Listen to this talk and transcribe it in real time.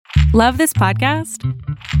Love this podcast?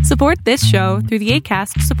 Support this show through the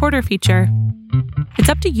Acast supporter feature. It's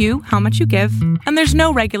up to you how much you give, and there's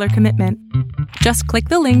no regular commitment. Just click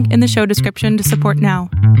the link in the show description to support now.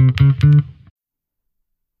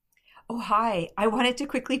 Oh, hi. I wanted to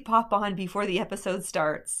quickly pop on before the episode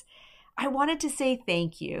starts. I wanted to say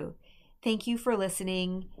thank you. Thank you for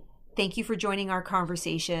listening. Thank you for joining our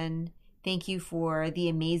conversation. Thank you for the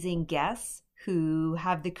amazing guests who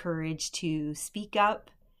have the courage to speak up,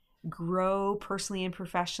 grow personally and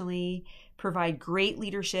professionally, provide great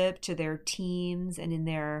leadership to their teams and in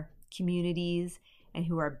their communities, and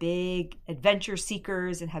who are big adventure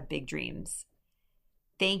seekers and have big dreams.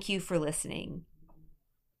 Thank you for listening.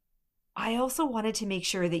 I also wanted to make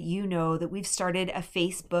sure that you know that we've started a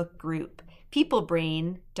Facebook group,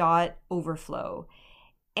 peoplebrain.overflow.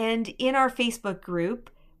 And in our Facebook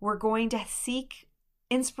group, we're going to seek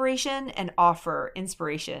inspiration and offer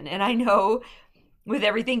inspiration. And I know with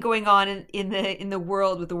everything going on in the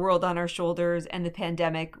world, with the world on our shoulders and the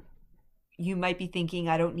pandemic, you might be thinking,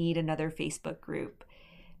 I don't need another Facebook group.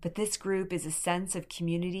 But this group is a sense of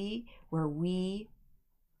community where we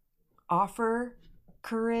offer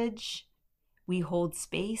courage, we hold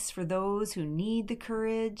space for those who need the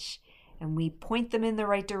courage, and we point them in the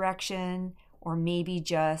right direction, or maybe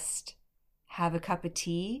just have a cup of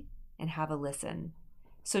tea and have a listen.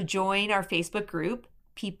 So join our Facebook group,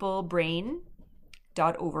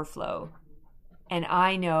 peoplebrain.overflow. And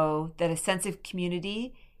I know that a sense of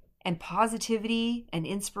community and positivity and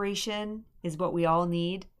inspiration is what we all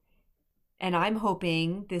need. And I'm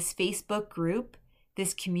hoping this Facebook group,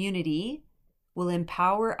 this community, will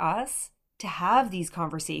empower us to have these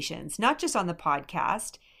conversations, not just on the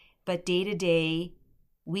podcast, but day to day,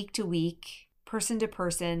 week to week, person to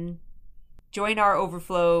person. Join our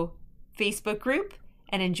Overflow Facebook group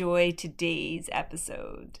and enjoy today's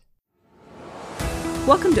episode.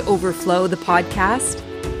 Welcome to Overflow, the podcast.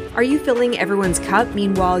 Are you filling everyone's cup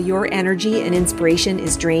meanwhile your energy and inspiration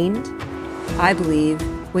is drained? I believe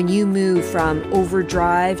when you move from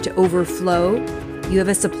overdrive to overflow, you have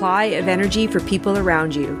a supply of energy for people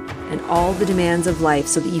around you and all the demands of life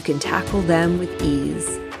so that you can tackle them with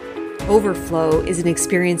ease. Overflow is an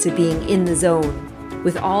experience of being in the zone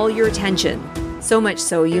with all your attention, so much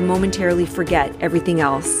so you momentarily forget everything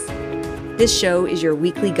else. This show is your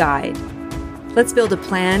weekly guide. Let's build a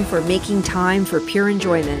plan for making time for pure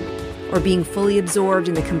enjoyment or being fully absorbed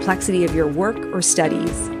in the complexity of your work or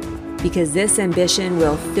studies, because this ambition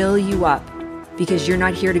will fill you up, because you're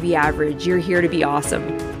not here to be average, you're here to be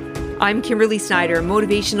awesome. I'm Kimberly Snyder,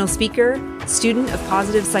 motivational speaker, student of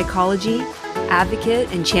positive psychology,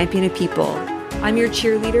 advocate, and champion of people. I'm your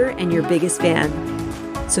cheerleader and your biggest fan.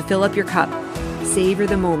 So fill up your cup, savor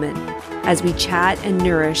the moment as we chat and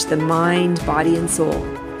nourish the mind, body, and soul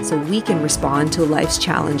so we can respond to life's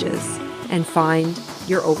challenges and find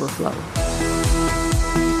your overflow.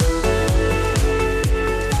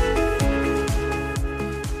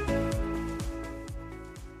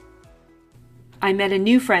 I met a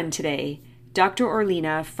new friend today, Dr.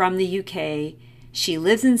 Orlina from the UK. She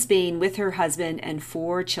lives in Spain with her husband and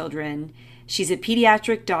 4 children. She's a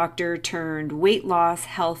pediatric doctor turned weight loss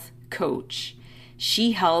health coach.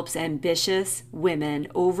 She helps ambitious women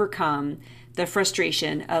overcome the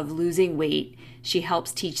frustration of losing weight. She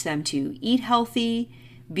helps teach them to eat healthy,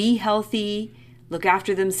 be healthy, look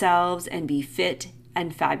after themselves, and be fit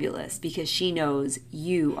and fabulous, because she knows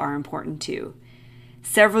you are important too.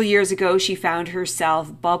 Several years ago, she found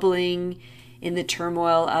herself bubbling in the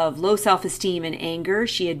turmoil of low self-esteem and anger.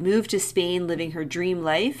 She had moved to Spain, living her dream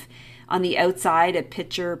life. On the outside, a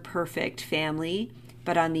picture-perfect family,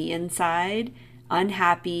 but on the inside,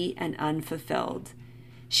 unhappy and unfulfilled.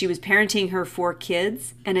 She was parenting her 4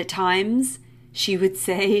 kids, and at times, she would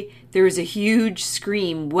say there was a huge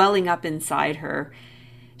scream welling up inside her.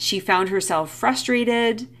 She found herself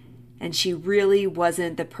frustrated, and she really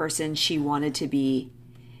wasn't the person she wanted to be.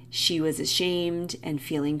 She was ashamed and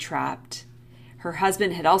feeling trapped. Her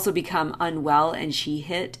husband had also become unwell, and she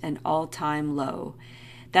hit an all-time low.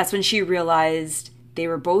 That's when she realized they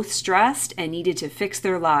were both stressed and needed to fix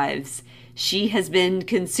their lives. She has been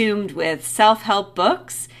consumed with self-help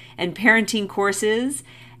books and parenting courses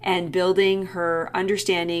and building her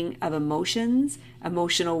understanding of emotions,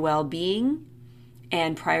 emotional well-being,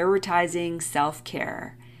 and prioritizing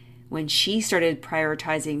self-care. When she started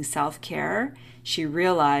prioritizing self-care, she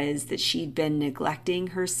realized that she'd been neglecting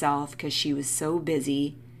herself because she was so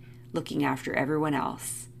busy looking after everyone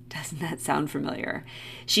else. Doesn't that sound familiar?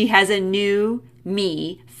 She has a new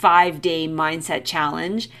Me 5-day mindset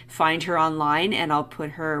challenge. Find her online and I'll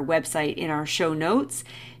put her website in our show notes.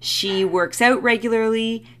 She works out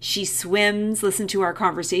regularly. She swims. Listen to our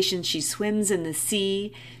conversation. She swims in the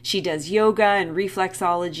sea. She does yoga and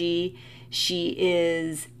reflexology. She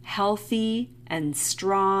is healthy and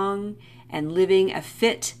strong and living a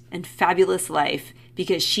fit and fabulous life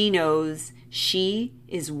because she knows she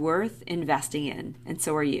is worth investing in, and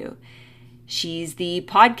so are you. She's the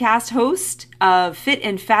podcast host of Fit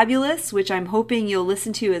and Fabulous, which I'm hoping you'll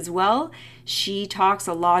listen to as well. She talks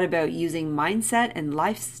a lot about using mindset and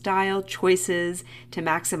lifestyle choices to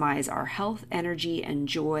maximize our health, energy, and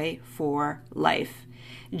joy for life.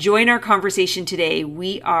 Join our conversation today.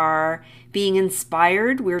 We are being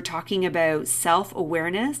inspired. We're talking about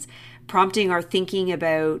self-awareness, prompting our thinking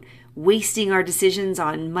about wasting our decisions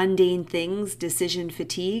on mundane things, decision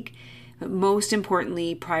fatigue, but most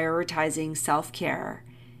importantly, prioritizing self-care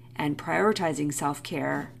and prioritizing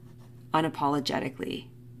self-care unapologetically.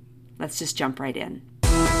 Let's just jump right in.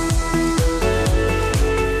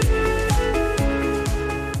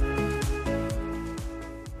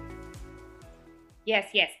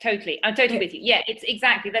 Yes, totally. I'm totally with you. Yeah, that's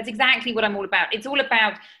exactly what I'm all about. It's all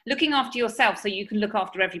about looking after yourself so you can look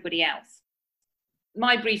after everybody else.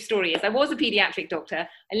 My brief story is I was a pediatric doctor.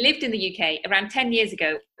 I lived in the UK. Around 10 years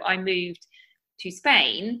ago, I moved to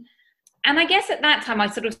Spain. And I guess at that time, I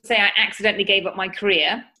sort of say I accidentally gave up my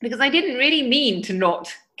career because I didn't really mean to not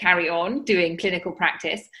carry on doing clinical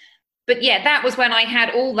practice. But yeah, that was when I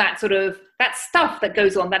had all that sort of, that stuff that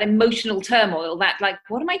goes on, that emotional turmoil, that like,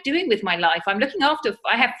 what am I doing with my life? I'm looking after,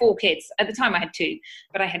 I have 4 kids. At the time I had 2,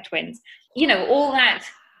 but I had twins. You know, all that.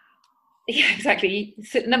 Yeah, exactly.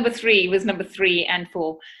 So number 3 was number 3 and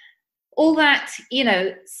 4. All that, you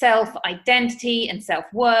know, self-identity and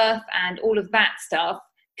self-worth and all of that stuff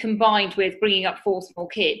combined with bringing up 4 small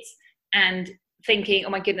kids and thinking, oh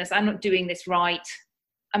my goodness, I'm not doing this right.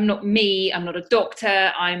 I'm not me. I'm not a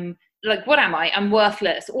doctor. I'm like, what am I? I'm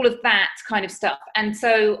worthless. All of that kind of stuff. And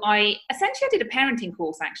so I did a parenting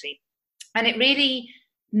course actually. And it really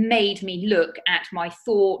made me look at my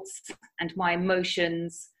thoughts and my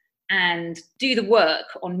emotions and do the work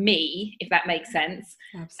on me, if that makes sense.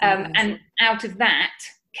 And out of that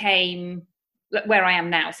came where I am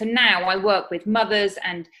now. So now I work with mothers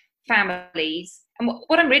and families. And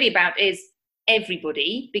what I'm really about is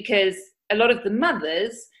everybody, because a lot of the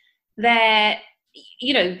mothers, they're,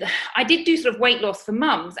 you know, I did do sort of weight loss for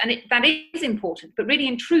mums, and that is important, but really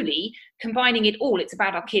and truly combining it all, it's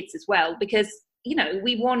about our kids as well, because you know,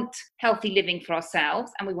 we want healthy living for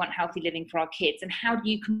ourselves and we want healthy living for our kids. And how do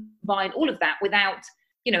you combine all of that without,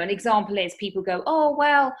 you know, an example is people go, oh,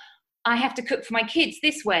 well, I have to cook for my kids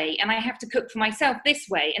this way and I have to cook for myself this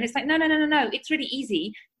way. And it's like, no. It's really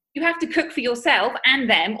easy. You have to cook for yourself and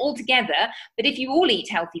them all together. But if you all eat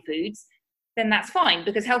healthy foods, then that's fine,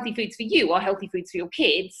 because healthy foods for you are healthy foods for your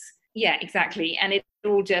kids. Yeah, exactly. And it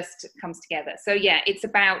all just comes together. So yeah, it's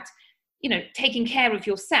about, you know, taking care of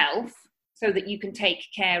yourself so that you can take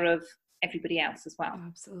care of everybody else as well.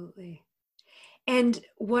 Absolutely. And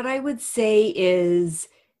what I would say is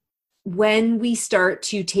when we start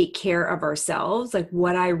to take care of ourselves, like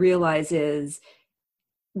what I realize is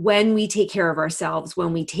when we take care of ourselves,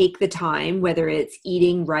 when we take the time, whether it's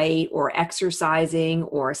eating right or exercising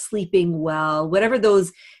or sleeping well, whatever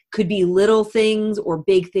those could be, little things or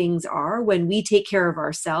big things are, when we take care of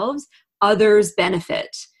ourselves, others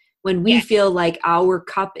benefit. When we feel like our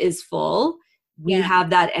cup is full, we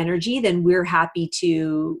have that energy, then we're happy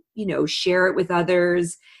to, you know, share it with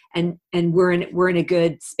others, and we're in a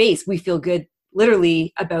good space. We feel good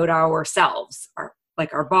literally about ourselves,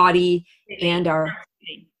 our body and our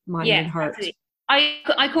mind and heart. Absolutely.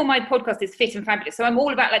 I call my podcast is Fit and Fabulous. So I'm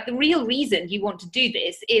all about, like, the real reason you want to do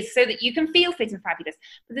this is so that you can feel fit and fabulous.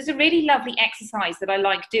 But there's a really lovely exercise that I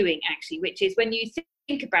like doing actually, which is when you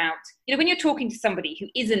think about, you know, when you're talking to somebody who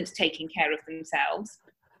isn't taking care of themselves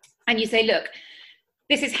and you say, look,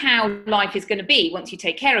 this is how life is going to be once you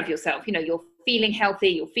take care of yourself. You know, you're feeling healthy,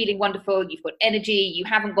 you're feeling wonderful, you've got energy, you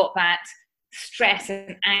haven't got that stress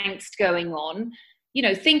and angst going on. You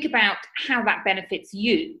know, think about how that benefits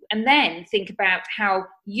you, and then think about how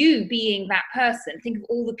you being that person, think of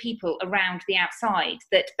all the people around the outside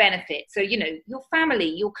that benefit. So, you know, your family,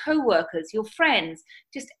 your co-workers, your friends,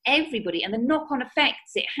 just everybody, and the knock-on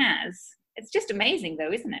effects it has. It's just amazing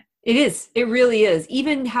though, isn't it? It is. It really is.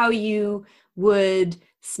 Even how you would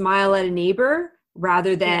smile at a neighbor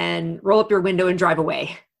rather than roll up your window and drive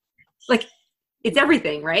away. Like, it's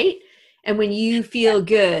everything, right? And when you feel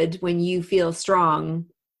good, when you feel strong,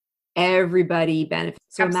 everybody benefits.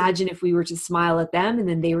 So Absolutely. imagine if we were to smile at them and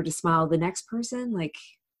then they were to smile at the next person, like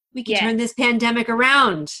we could Yeah. turn this pandemic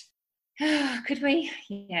around. Could we?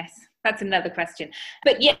 Yes, that's another question.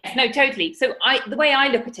 But yes, no, totally. So the way I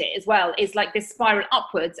look at it as well is like this spiral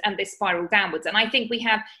upwards and this spiral downwards. And I think we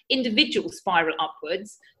have individual spiral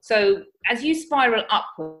upwards. So as you spiral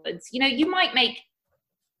upwards, you know, you might make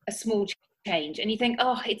a small change and you think,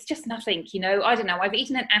 oh, it's just nothing, you know, I don't know, I've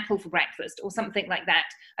eaten an apple for breakfast or something like that.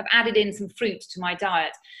 I've added in some fruit to my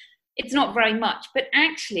diet. It's not very much, but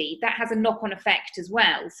actually that has a knock-on effect as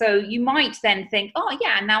well. So you might then think, oh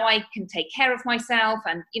yeah, now I can take care of myself,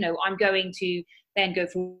 and you know, I'm going to then go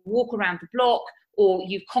for a walk around the block, or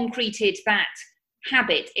you've concreted that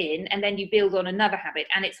habit in, and then you build on another habit,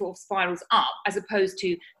 and it sort of spirals up as opposed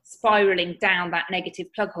to spiraling down that negative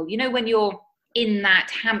plug hole. You know, when you're in that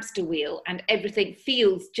hamster wheel and everything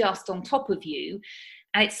feels just on top of you,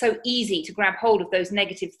 and it's so easy to grab hold of those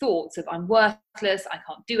negative thoughts of I'm worthless, I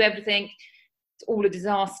can't do everything, it's all a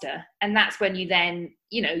disaster. And that's when you then,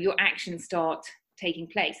 you know, your actions start taking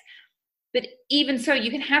place. But even so,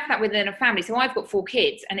 you can have that within a family. So I've got 4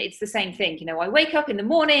 kids and it's the same thing. You know, I wake up in the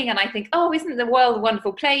morning and I think, oh, isn't the world a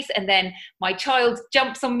wonderful place? And then my child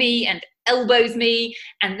jumps on me and elbows me.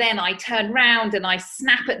 And then I turn round and I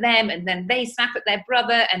snap at them, and then they snap at their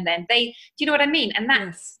brother. And then do you know what I mean? And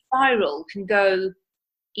that spiral can go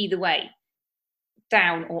either way,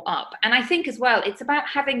 down or up. And I think as well, it's about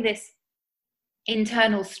having this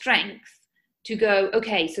internal strength to go,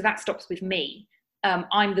 okay, so that stops with me.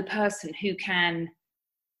 I'm the person who can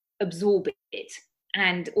absorb it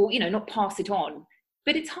and, or, you know, not pass it on.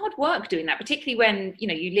 But it's hard work doing that, particularly when, you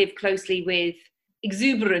know, you live closely with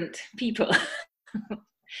exuberant people.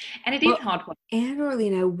 And it is hard work. And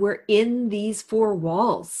Orlena, we're in these 4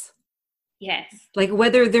 walls. Yes. Like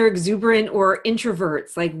whether they're exuberant or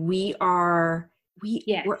introverts, like we're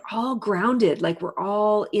all grounded. Like we're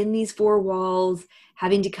all in these 4 walls,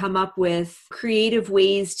 having to come up with creative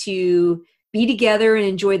ways to be together and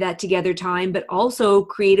enjoy that together time, but also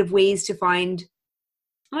creative ways to find,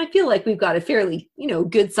 I feel like we've got a fairly, you know,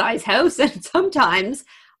 good size house. And sometimes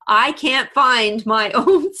I can't find my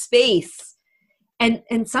own space. And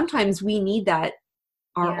sometimes we need that,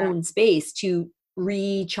 our own space to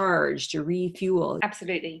recharge, to refuel.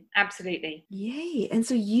 Absolutely. Yay. And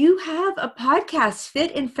so you have a podcast,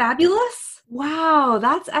 Fit and Fabulous? Wow,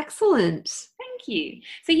 that's excellent. Thank you.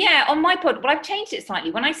 So yeah, on my pod, well, I've changed it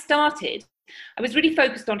slightly. When I started, I was really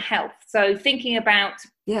focused on health. So thinking about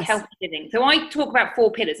healthy living. So I talk about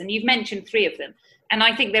 4 pillars, and you've mentioned 3 of them. And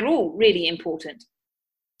I think they're all really important.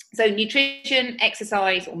 So nutrition,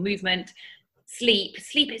 exercise or movement, sleep.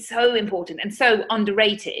 Sleep is so important and so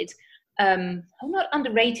underrated. Not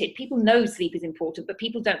underrated. People know sleep is important, but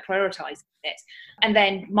people don't prioritize it. And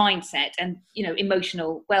then mindset and, you know,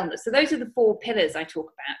 emotional wellness. So those are the 4 pillars I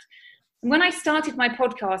talk about. And when I started my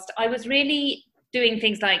podcast, I was really doing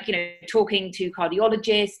things like, you know, talking to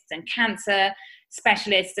cardiologists and cancer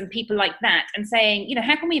specialists and people like that, and saying, you know,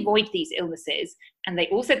 how can we avoid these illnesses? And they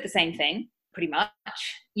all said the same thing, pretty much.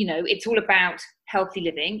 You know, it's all about healthy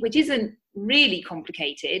living, which isn't really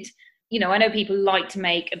complicated. You know, I know people like to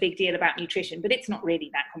make a big deal about nutrition, but it's not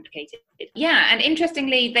really that complicated. Yeah, and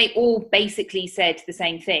interestingly, they all basically said the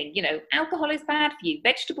same thing. You know, alcohol is bad for you.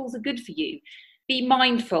 Vegetables are good for you. Be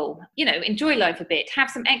mindful, you know, enjoy life a bit, have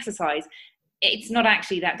some exercise. It's not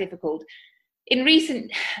actually that difficult. In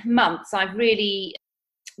recent months, I've really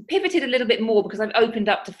pivoted a little bit more because I've opened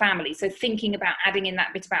up to family. So thinking about adding in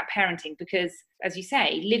that bit about parenting, because as you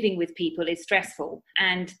say, living with people is stressful.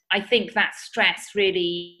 And I think that stress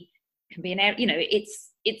really can be an area, you know,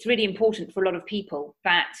 it's really important for a lot of people,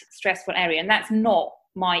 that stressful area. And that's not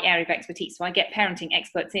my area of expertise. So I get parenting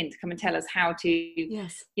experts in to come and tell us how to, you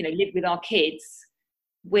know, live with our kids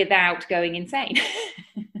without going insane.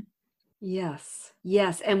 Yes.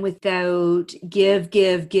 And without give,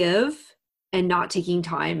 and not taking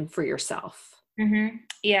time for yourself. Mm-hmm.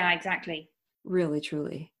 Yeah, exactly. Really,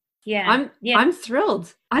 truly. Yeah. I'm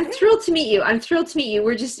thrilled. I'm thrilled to meet you.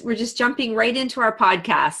 We're just jumping right into our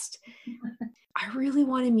podcast. I really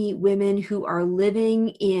want to meet women who are living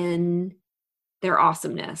in their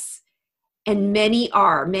awesomeness. And many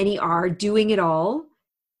are doing it all.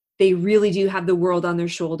 They really do have the world on their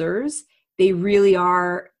shoulders. They really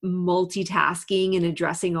are multitasking and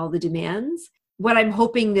addressing all the demands. What I'm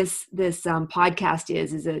hoping this podcast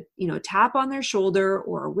is a, you know, tap on their shoulder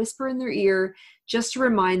or a whisper in their ear, just to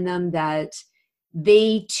remind them that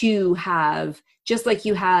they too have, just like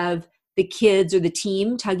you have the kids or the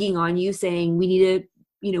team tugging on you saying, we need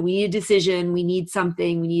a decision, we need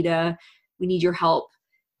something, we need your help.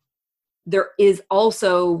 there is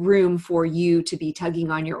also room for you to be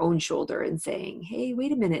tugging on your own shoulder and saying, hey,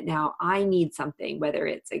 wait a minute now, I need something, whether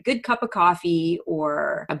it's a good cup of coffee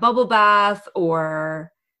or a bubble bath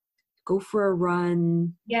or go for a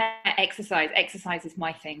run. Yeah, exercise. Exercise is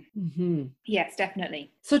my thing. Mm-hmm. Yes,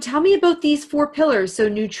 definitely. So tell me about these 4 pillars. So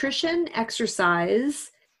nutrition,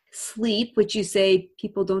 exercise, sleep, which you say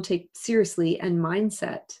people don't take seriously, and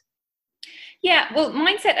mindset. Yeah, well,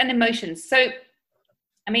 mindset and emotions. So,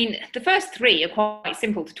 I mean, the first 3 are quite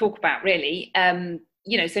simple to talk about, really.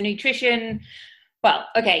 So nutrition, well,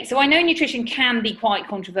 okay, so I know nutrition can be quite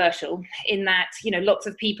controversial in that, lots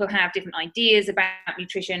of people have different ideas about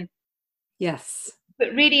nutrition. Yes.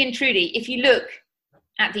 But really and truly, if you look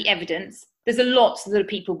at the evidence, there's a lot that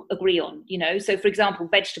people agree on, So, for example,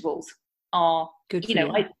 vegetables are, good for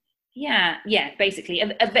you. Basically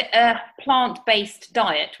a plant-based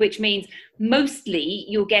diet, which means mostly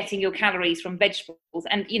you're getting your calories from vegetables.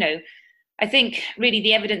 And, I think really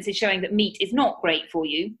the evidence is showing that meat is not great for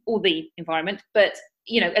you or the environment, but,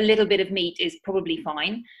 a little bit of meat is probably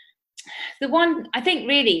fine. The one, I think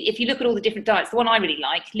really, if you look at all the different diets, the one I really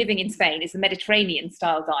like living in Spain is the Mediterranean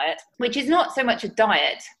style diet, which is not so much a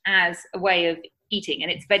diet as a way of eating.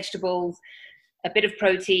 And it's vegetables, a bit of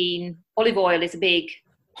protein, olive oil is a big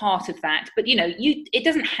part of that, but it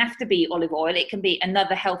doesn't have to be olive oil. It can be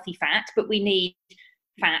another healthy fat, but we need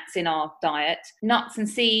fats in our diet. Nuts and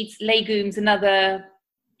seeds, legumes, another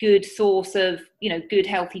good source of good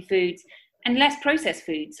healthy foods, and less processed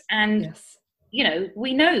foods. And yes.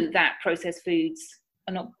 We know that processed foods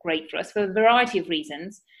are not great for us for a variety of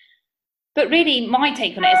reasons, but really my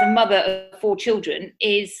take on it as a mother of 4 children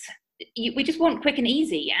is we just want quick and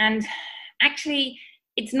easy. And actually,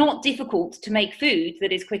 it's not difficult to make food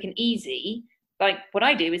that is quick and easy. Like what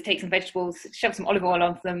I do is take some vegetables, shove some olive oil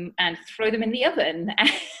onto them and throw them in the oven.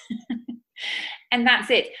 And that's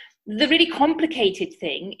it. The really complicated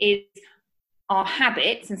thing is our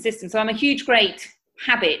habits and systems. So I'm a great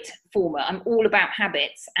habit former. I'm all about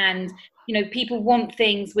habits. And, people want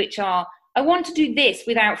things which are, I want to do this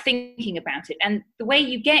without thinking about it. And the way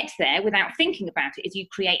you get there without thinking about it is you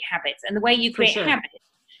create habits. And the way you create habits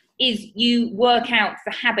is you work out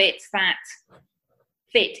the habits that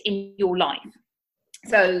fit in your life.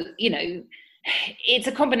 So, it's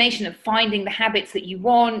a combination of finding the habits that you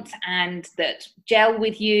want and that gel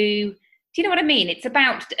with you. Do you know what I mean? It's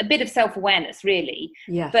about a bit of self-awareness, really.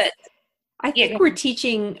 Yes. But I think we're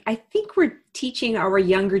teaching our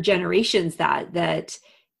younger generations that,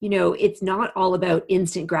 it's not all about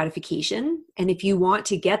instant gratification. And if you want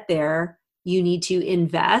to get there, you need to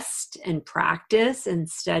invest and practice and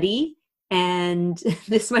study. And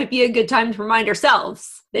this might be a good time to remind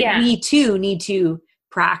ourselves that we too need to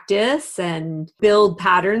practice and build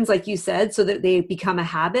patterns, like you said, so that they become a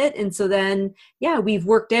habit. And so then, we've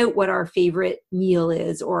worked out what our favorite meal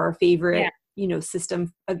is or our favorite,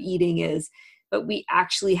 system of eating is. But we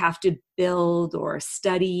actually have to build or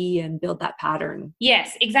study and build that pattern.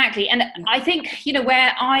 Yes, exactly. And I think,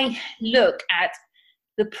 where I look at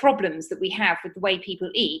the problems that we have with the way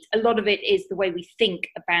people eat, a lot of it is the way we think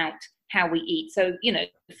about how we eat. So,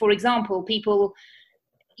 for example, people,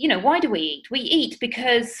 why do we eat? We eat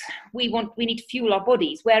because we need to fuel our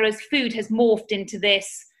bodies, whereas food has morphed into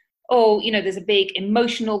this, there's a big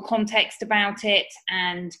emotional context about it.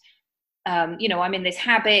 And, I'm in this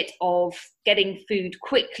habit of getting food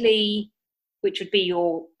quickly, which would be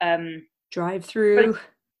your drive-through.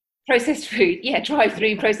 Processed food. Yeah,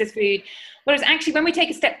 drive-through, processed food. Whereas actually, when we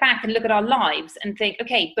take a step back and look at our lives and think,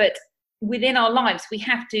 okay, but within our lives, we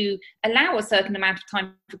have to allow a certain amount of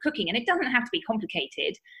time for cooking. And it doesn't have to be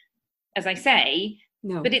complicated, as I say,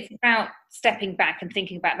 but it's about stepping back and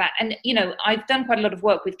thinking about that. And, I've done quite a lot of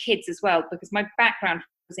work with kids as well, because my background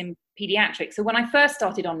was in pediatrics. So when I first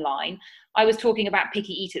started online, I was talking about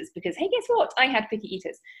picky eaters because, hey, guess what? I had picky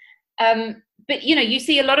eaters. But, you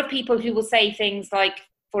see a lot of people who will say things like,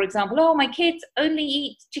 for example, oh, my kids only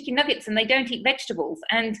eat chicken nuggets and they don't eat vegetables.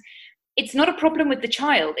 And it's not a problem with the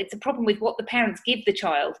child. It's a problem with what the parents give the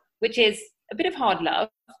child, which is a bit of hard love.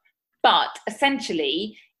 But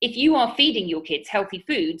essentially, if you are feeding your kids healthy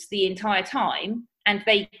foods the entire time and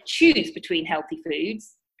they choose between healthy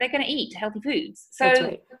foods, they're going to eat healthy foods. So, that's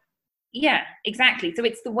right. Yeah, exactly. So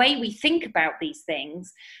it's the way we think about these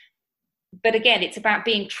things. But again, it's about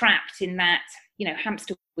being trapped in that,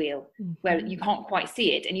 hamster wheel where you can't quite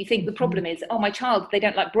see it. And you think the problem is, oh, my child, they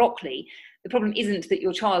don't like broccoli. The problem isn't that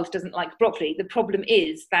your child doesn't like broccoli. The problem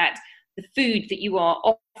is that the food that you are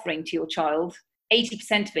offering to your child,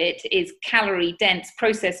 80% of it is calorie-dense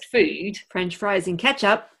processed food. French fries and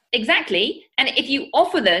ketchup. Exactly. And if you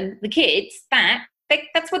offer them, the kids,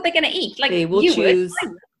 that's what they're going to eat. Like they will choose.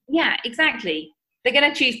 Yeah, exactly. They're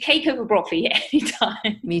going to choose cake over broccoli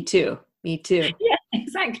anytime. Me too. Yeah,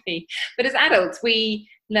 exactly. But as adults, we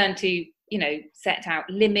learn to, set out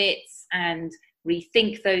limits and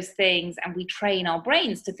rethink those things, and we train our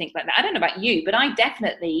brains to think like that. I don't know about you, but I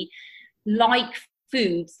definitely like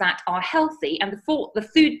foods that are healthy, and the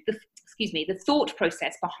thought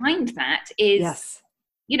process behind that is, yes.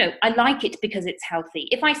 I like it because it's healthy.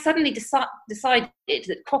 If I suddenly decided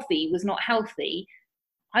that coffee was not healthy,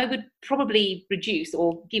 I would probably reduce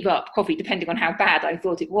or give up coffee depending on how bad I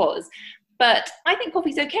thought it was. But I think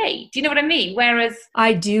coffee's okay. Do you know what I mean? Whereas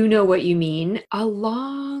I do know what you mean.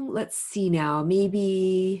 Let's see now,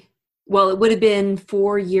 maybe, well, it would have been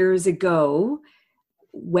 4 years ago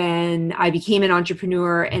when I became an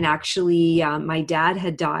entrepreneur, and actually my dad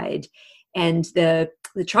had died. And the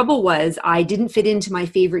trouble was I didn't fit into my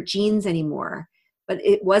favorite jeans anymore. But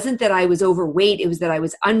it wasn't that I was overweight, it was that I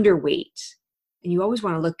was underweight. And you always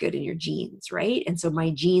want to look good in your jeans, right? And so my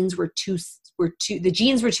jeans were too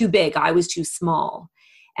big. I was too small.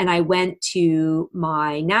 And I went to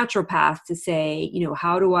my naturopath to say,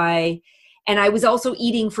 how do and I was also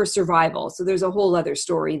eating for survival. So there's a whole other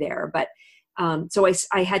story there. But so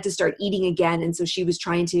I had to start eating again. And so she was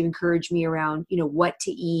trying to encourage me around, what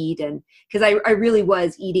to eat. And because I really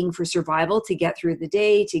was eating for survival to get through the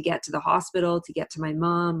day, to get to the hospital, to get to my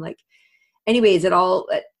mom. Anyways,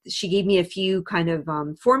 she gave me a few kind of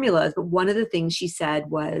formulas. But one of the things she said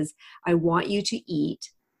was, I want you to eat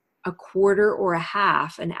a quarter or a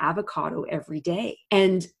half an avocado every day.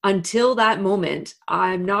 And until that moment,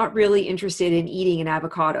 I'm not really interested in eating an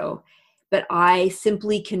avocado. But I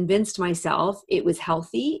simply convinced myself it was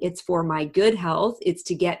healthy. It's for my good health. It's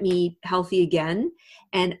to get me healthy again.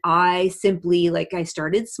 And I simply, I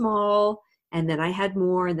started small, and then I had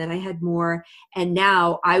more, and then I had more. And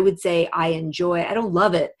now I would say I don't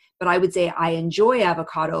love it, but I would say I enjoy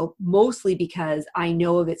avocado mostly because I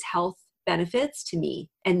know of its health benefits to me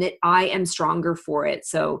and that I am stronger for it.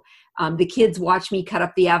 So the kids watch me cut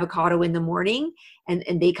up the avocado in the morning, and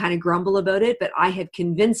they kind of grumble about it, but I have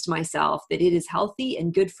convinced myself that it is healthy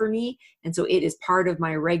and good for me. And so it is part of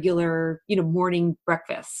my regular, morning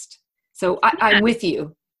breakfast. So I'm with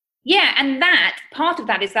you. Yeah. And that part of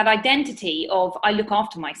that is that identity of I look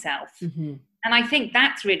after myself. Mm-hmm. And I think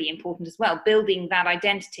that's really important as well, building that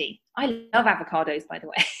identity. I love avocados, by the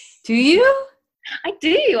way. Do you? I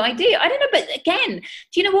do. I don't know. But again,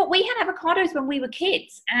 do you know what? We had avocados when we were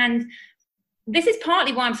kids. And this is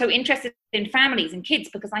partly why I'm so interested in families and kids,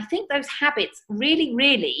 because I think those habits really,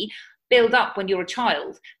 really build up when you're a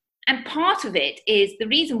child. And part of it is the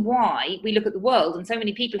reason why we look at the world and so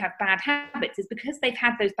many people have bad habits is because they've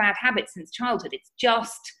had those bad habits since childhood. It's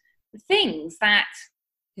just things that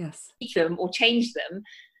teach them or change them.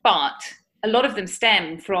 But a lot of them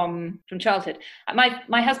stem from childhood.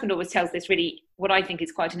 My husband always tells this really, what I think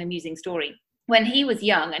is quite an amusing story. When he was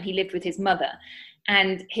young and he lived with his mother,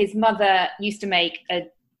 and his mother used to make a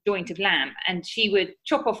joint of lamb, and she would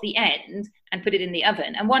chop off the end and put it in the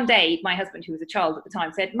oven. And one day, my husband, who was a child at the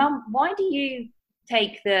time, said, "Mum, why do you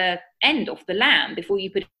take the end off the lamb before you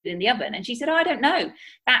put it in the oven?" And she said, "Oh, I don't know.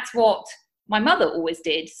 That's what my mother always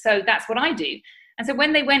did. So that's what I do." And so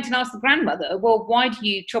when they went and asked the grandmother, "Well, why do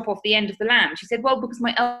you chop off the end of the lamb?" She said, "Well, because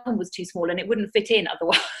my oven was too small and it wouldn't fit in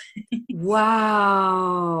otherwise."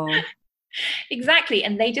 Wow. Exactly.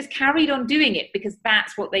 And they just carried on doing it because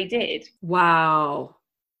that's what they did. Wow.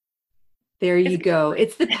 There you go.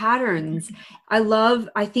 It's the patterns.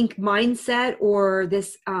 I think mindset, or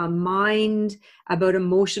this mind about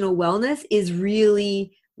emotional wellness, is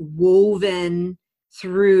really woven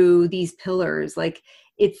through these pillars.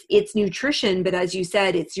 It's nutrition, but as you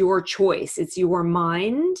said, it's your choice. It's your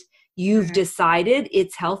mind. You've decided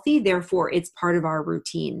it's healthy, therefore it's part of our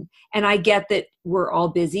routine. And I get that we're all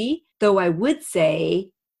busy, though I would say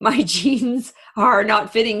my jeans are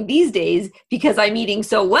not fitting these days because I'm eating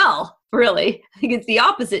so well. Really, I think it's the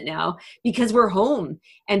opposite now, because we're home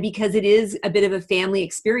and because it is a bit of a family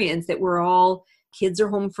experience that kids are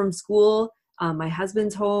home from school. My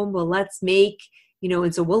husband's home. Well, let's make,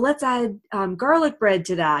 and so, let's add garlic bread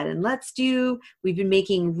to that. And we've been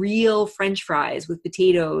making real French fries with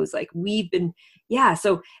potatoes.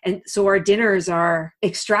 So our dinners are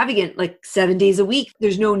extravagant, 7 days a week.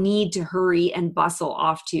 There's no need to hurry and bustle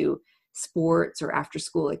off to sports or after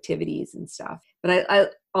school activities and stuff. But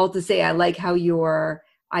all to say, I like how your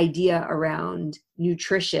idea around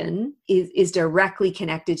nutrition is directly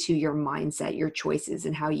connected to your mindset, your choices,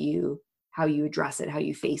 and how you address it, how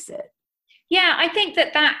you face it. Yeah, I think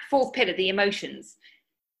that fourth pillar, the emotions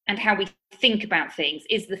and how we think about things,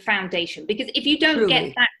 is the foundation. Because if you don't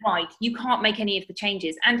get that right, you can't make any of the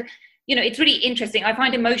changes. And, it's really interesting. I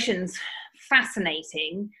find emotions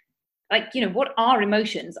fascinating. Like, what are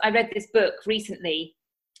emotions? I read this book recently.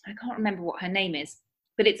 I can't remember what her name is,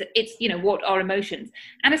 but it's what are emotions?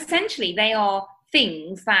 And essentially they are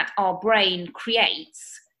things that our brain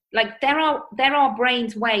creates. Like, they're our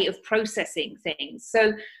brain's way of processing things.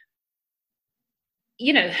 So,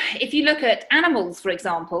 if you look at animals, for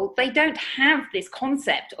example, they don't have this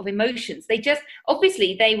concept of emotions. They just,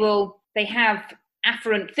 obviously they have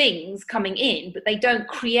afferent things coming in, but they don't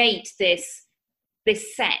create this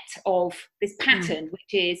set of this pattern,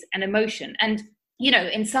 which is an emotion. And,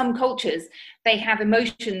 in some cultures, they have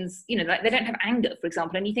emotions, like they don't have anger, for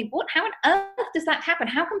example. And you think, how on earth does that happen?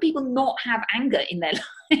 How can people not have anger in their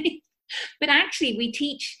life? But actually,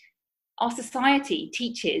 our society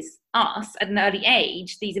teaches us at an early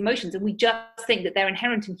age these emotions, and we just think that they're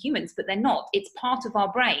inherent in humans, but they're not. It's part of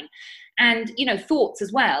our brain. And, thoughts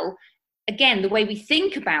as well. Again, the way we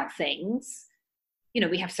think about things,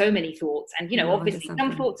 we have so many thoughts, and, obviously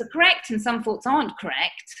some thoughts are correct and some thoughts aren't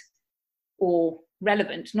correct, or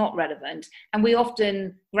relevant, not relevant. And we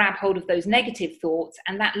often grab hold of those negative thoughts,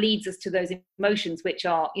 and that leads us to those emotions, which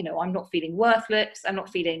are, I'm not feeling worthless, I'm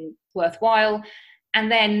not feeling worthwhile.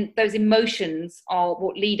 And then those emotions are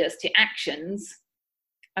what lead us to actions.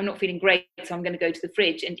 I'm not feeling great, so I'm going to go to the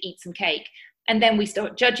fridge and eat some cake. And then we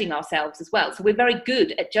start judging ourselves as well. So we're very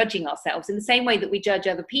good at judging ourselves in the same way that we judge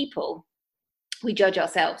other people. We judge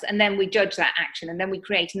ourselves, and then we judge that action, and then we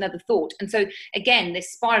create another thought. And so again,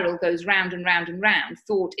 this spiral goes round and round and round: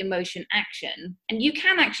 thought, emotion, action. And you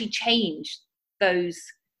can actually change those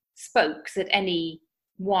spokes at any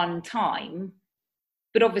one time.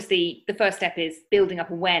 But obviously the first step is building up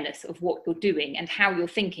awareness of what you're doing and how you're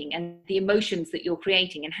thinking and the emotions that you're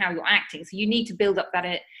creating and how you're acting. So you need to build up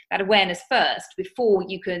that awareness first before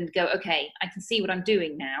you can go, okay, I can see what I'm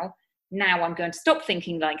doing now. Now I'm going to stop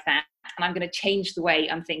thinking like that, and I'm going to change the way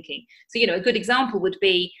I'm thinking. So, a good example would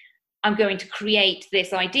be, I'm going to create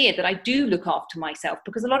this idea that I do look after myself,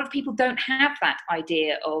 because a lot of people don't have that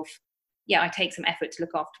idea of, I take some effort to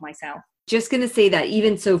look after myself. Just going to say that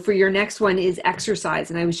even so for your next one is exercise.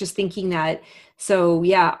 And I was just thinking that, so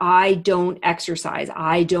I don't exercise.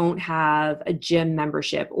 I don't have a gym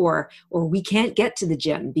membership, or we can't get to the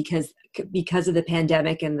gym because of the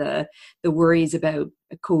pandemic and the worries about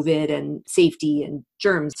COVID and safety and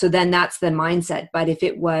germs. So then that's the mindset. But if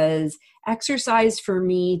it was exercise for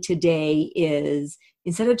me today is,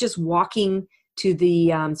 instead of just walking to the,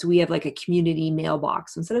 so we have like a community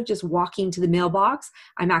mailbox. Instead of just walking to the mailbox,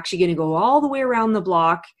 I'm actually going to go all the way around the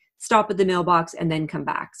block, stop at the mailbox, and then come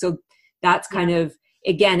back. So that's kind of,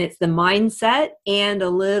 again, it's the mindset and a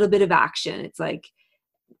little bit of action. It's like,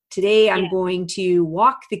 today I'm going to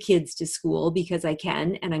walk the kids to school because I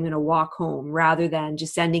can, and I'm going to walk home rather than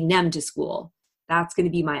just sending them to school. That's going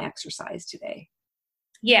to be my exercise today.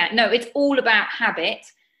 Yeah, no, it's all about habit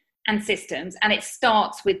and systems. And it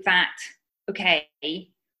starts with that, okay,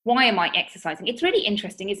 why am I exercising? It's really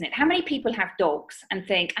interesting, isn't it? How many people have dogs and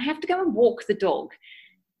think, I have to go and walk the dog?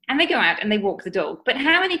 And they go out and they walk the dog. But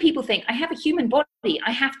how many people think, I have a human body,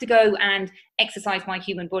 I have to go and exercise my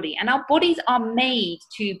human body? And our bodies are made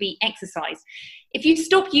to be exercised. If you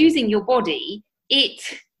stop using your body, it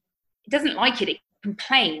doesn't like it. It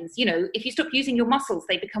complains. If you stop using your muscles,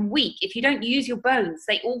 they become weak. If you don't use your bones,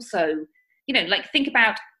 they also, think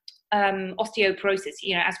about osteoporosis,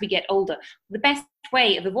 as we get older. The best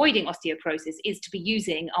way of avoiding osteoporosis is to be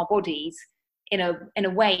using our bodies in a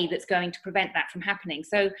way that's going to prevent that from happening.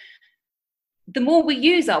 So the more we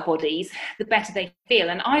use our bodies, the better they feel.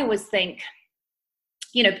 And I always think,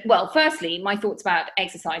 firstly, my thoughts about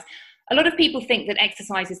exercise. A lot of people think that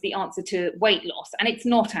exercise is the answer to weight loss, and it's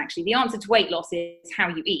not actually. The answer to weight loss is how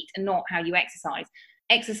you eat and not how you exercise.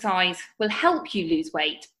 Exercise will help you lose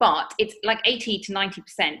weight, but it's like 80 to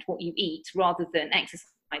 90% what you eat rather than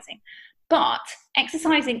exercising. But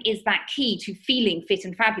exercising is that key to feeling fit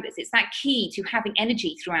and fabulous. It's that key to having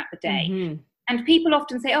energy throughout the day. Mm-hmm. And people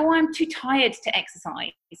often say, oh, I'm too tired to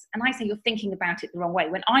exercise. And I say, you're thinking about it the wrong way.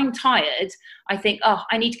 When I'm tired, I think, oh,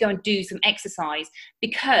 I need to go and do some exercise,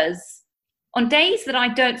 because on days that I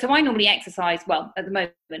don't, so I normally exercise, well, at the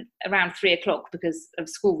moment, around 3:00 because of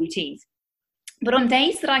school routines. But on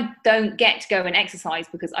days that I don't get to go and exercise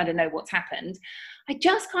because I don't know what's happened, I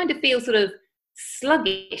just kind of feel sort of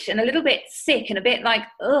sluggish and a little bit sick and a bit like,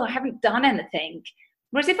 oh, I haven't done anything.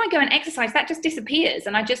 Whereas if I go and exercise, that just disappears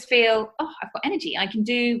and I just feel, oh, I've got energy. I can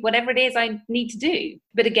do whatever it is I need to do.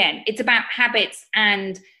 But again, it's about habits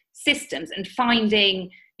and systems and finding,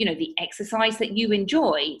 the exercise that you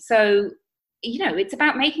enjoy. So, it's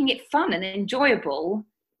about making it fun and enjoyable.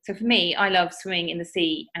 So for me, I love swimming in the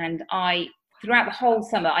sea, and I throughout the whole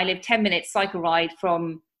summer, I live 10 minutes cycle ride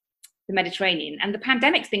from the Mediterranean. And the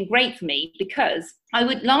pandemic's been great for me because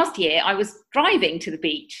last year I was driving to the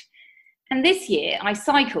beach. And this year I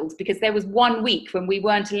cycled because there was 1 week when we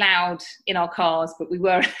weren't allowed in our cars, but we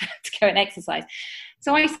were allowed to go and exercise.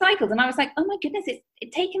 So I cycled and I was like, oh my goodness,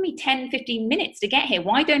 it's taken me 10, 15 minutes to get here.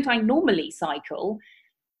 Why don't I normally cycle?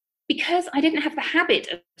 Because I didn't have the habit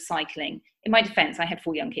of cycling. In my defense, I had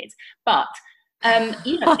 4 young kids. But,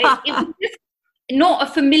 it was just not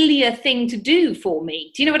a familiar thing to do for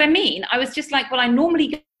me. Do you know what I mean? I was just like, well, I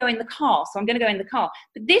normally go in the car, so I'm going to go in the car.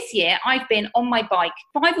 But this year I've been on my bike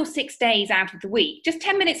 5 or 6 days out of the week, just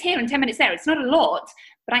 10 minutes here and 10 minutes there. It's not a lot,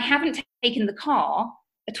 but I haven't taken the car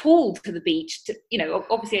at all to the beach to,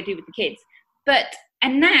 obviously I do with the kids.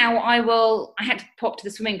 And now I had to pop to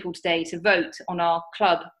the swimming pool today to vote on our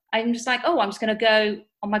club. I'm just like, I'm just going to go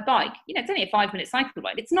on my bike. It's only a 5-minute cycle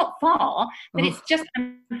ride. It's not far, but it's just,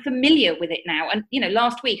 I'm familiar with it now. And,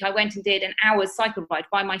 last week I went and did an hour's cycle ride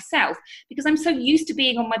by myself because I'm so used to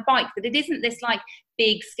being on my bike that it isn't this like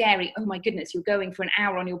big, scary, oh my goodness, you're going for an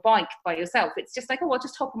hour on your bike by yourself. It's just like, I'll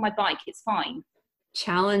just hop on my bike. It's fine.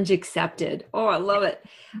 Challenge accepted. Oh, I love it.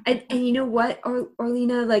 And you know what,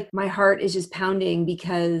 Orlena, like my heart is just pounding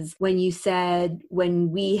because when you said,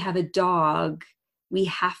 when we have a dog, we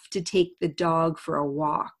have to take the dog for a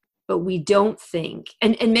walk, but we don't think,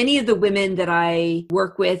 and many of the women that I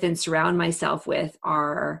work with and surround myself with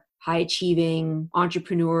are high achieving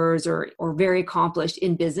entrepreneurs or very accomplished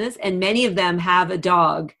in business. And many of them have a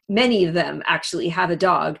dog. Many of them actually have a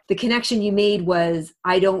dog. The connection you made was,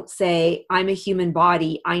 I don't say I'm a human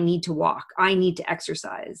body. I need to walk. I need to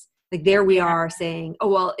exercise. Like there we are saying, oh,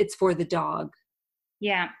 well, it's for the dog.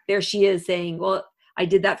 Yeah. There she is saying, well, I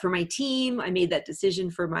did that for my team. I made that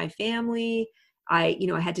decision for my family. I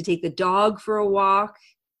had to take the dog for a walk.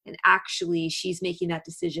 And actually she's making that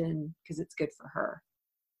decision because it's good for her.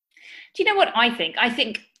 Do you know what I think? I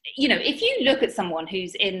think, if you look at someone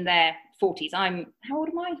who's in their 40s, how old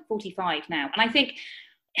am I? 45 now. And I think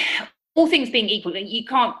all things being equal, you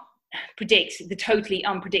can't predict the totally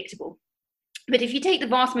unpredictable. But if you take the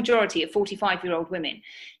vast majority of 45-year-old women,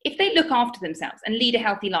 if they look after themselves and lead a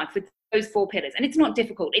healthy life with those 4 pillars, and it's not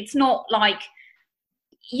difficult, it's not like,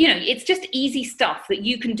 it's just easy stuff that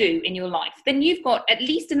you can do in your life, then you've got at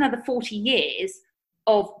least another 40 years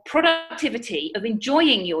of productivity, of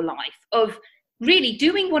enjoying your life, of really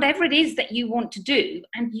doing whatever it is that you want to do,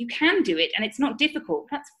 and you can do it and it's not difficult.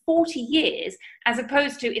 That's 40 years, as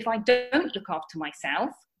opposed to if I don't look after myself,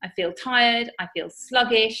 I feel tired, I feel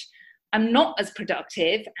sluggish, I'm not as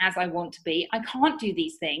productive as I want to be, I can't do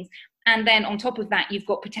these things. And then on top of that, you've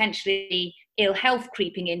got potentially ill health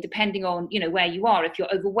creeping in, depending on, where you are. If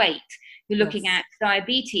you're overweight, you're looking at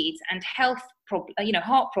diabetes and heart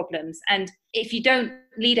problems. And if you don't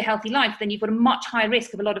lead a healthy life, then you've got a much higher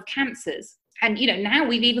risk of a lot of cancers. And, now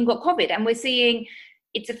we've even got COVID, and we're seeing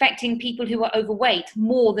it's affecting people who are overweight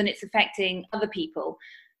more than it's affecting other people.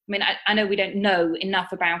 I mean, I know we don't know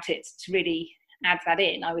enough about it to really add that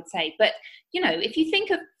in, I would say. But, if you think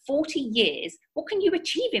of 40 years, what can you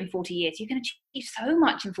achieve in 40 years? You can achieve so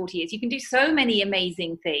much in 40 years. You can do so many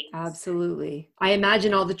amazing things. Absolutely. I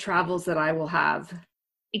imagine all the travels that I will have.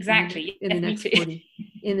 Exactly. In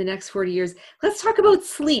the next 40 years. Let's talk about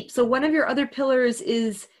sleep. So one of your other pillars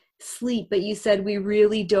is sleep, but you said we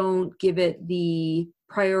really don't give it the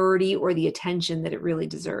priority or the attention that it really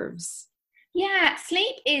deserves. Yeah,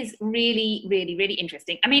 sleep is really, really, really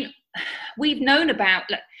interesting. I mean, we've known about,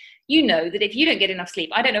 that if you don't get enough sleep,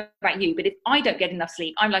 I don't know about you, but if I don't get enough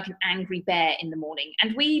sleep, I'm like an angry bear in the morning.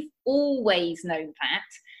 And we've always known that.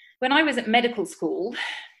 When I was at medical school,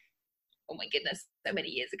 oh my goodness, so many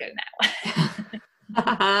years ago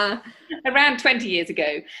now, around 20 years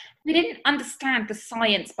ago, we didn't understand the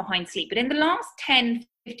science behind sleep. But in the last 10,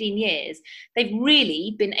 15 years, they've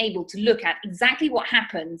really been able to look at exactly what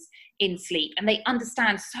happens in sleep. And they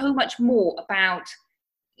understand so much more about,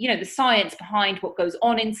 the science behind what goes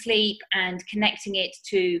on in sleep, and connecting it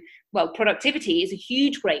to, productivity is a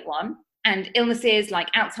huge, great one. And illnesses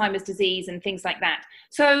like Alzheimer's disease and things like that.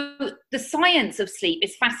 So the science of sleep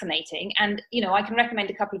is fascinating. And, I can recommend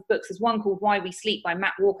a couple of books. There's one called Why We Sleep by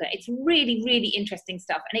Matt Walker. It's really, really interesting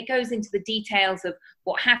stuff. And it goes into the details of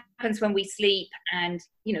what happens when we sleep. And,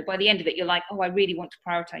 by the end of it, you're like, oh, I really want to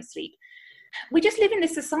prioritize sleep. We just live in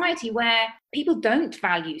this society where people don't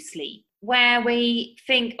value sleep, where we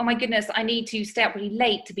think, oh my goodness, I need to stay up really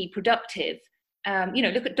late to be productive.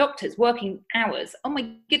 Look at doctors working hours. Oh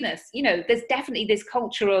my goodness, there's definitely this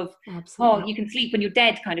culture of, Absolutely. Oh, you can sleep when you're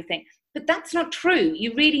dead kind of thing. But that's not true.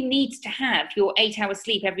 You really need to have your 8 hours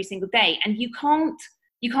sleep every single day. And you can't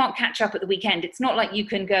you can't catch up at the weekend. It's not like you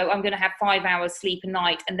can go, I'm going to have 5 hours sleep a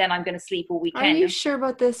night and then I'm going to sleep all weekend. Are you sure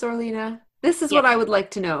about this, Orlena? This is Yeah. what I would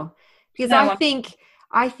like to know, because No,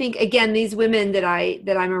 I think again, these women that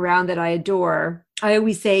I'm around, that I adore, I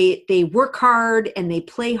always say they work hard and they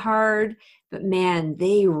play hard, but man,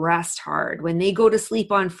 they rest hard. When they go to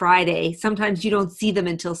sleep on Friday, sometimes you don't see them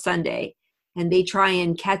until Sunday, and they try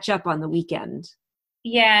and catch up on the weekend.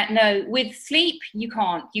 Yeah, no, with sleep, you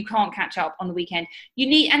can't catch up on the weekend.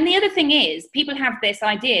 And the other thing is, people have this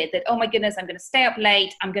idea that, oh my goodness, I'm going to stay up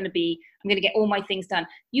late. I'm going to get all my things done.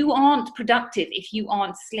 You aren't productive if you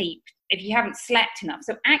if you haven't slept enough.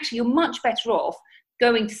 So actually you're much better off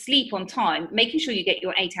going to sleep on time, making sure you get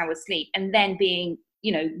your 8 hours sleep, and then being,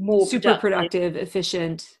 more super productive,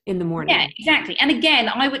 efficient in the morning. Yeah, exactly. And again,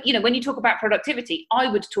 I would, when you talk about productivity, I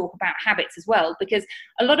would talk about habits as well, because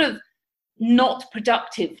a lot of not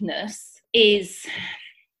productiveness is,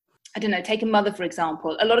 I don't know, take a mother, for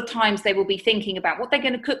example. A lot of times they will be thinking about what they're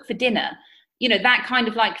going to cook for dinner, that kind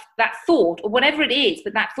of like that thought, or whatever it is,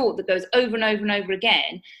 but that thought that goes over and over and over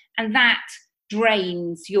again, and that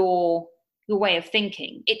drains your way of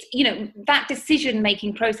thinking. It's, that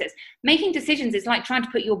decision-making process. Making decisions is like trying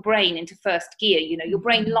to put your brain into first gear. Your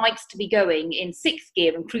brain likes to be going in sixth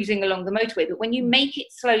gear and cruising along the motorway. But when you make it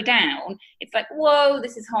slow down, it's like, whoa,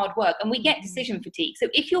 this is hard work. And we get decision fatigue. So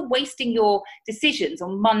if you're wasting your decisions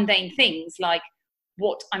on mundane things like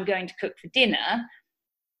what I'm going to cook for dinner,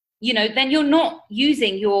 then you're not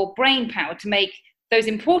using your brain power to make those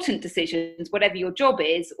important decisions, whatever your job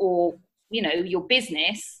is, or, your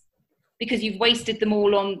business, because you've wasted them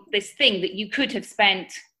all on this thing that you could have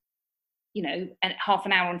spent, half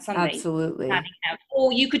an hour on Sunday. Absolutely.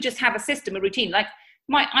 Or you could just have a system, a routine. Like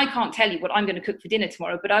I can't tell you what I'm going to cook for dinner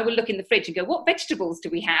tomorrow, but I will look in the fridge and go, what vegetables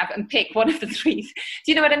do we have? And pick one of the three. Do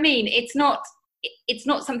you know what I mean? It's not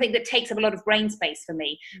something that takes up a lot of brain space for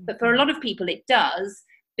me, but for a lot of people it does,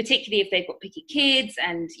 particularly if they've got picky kids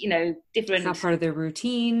and, different. It's not part of their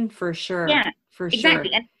routine, for sure. Yeah, for exactly.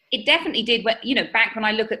 sure. And it definitely did, back when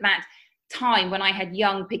I look at that time when I had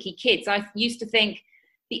young picky kids, I used to think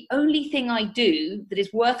the only thing I do that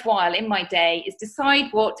is worthwhile in my day is decide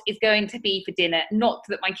what is going to be for dinner, not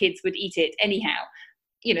that my kids would eat it anyhow.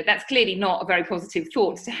 That's clearly not a very positive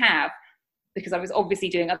thought to have, because I was obviously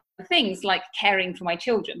doing other things like caring for my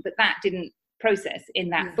children, but that didn't process in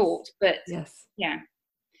that thought. But yes. Yeah.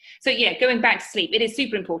 So yeah, going back to sleep, it is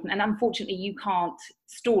super important. And unfortunately you can't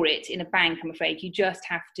store it in a bank, I'm afraid. You just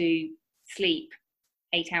have to sleep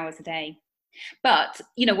 8 hours a day. But,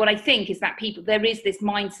 what I think is that there is this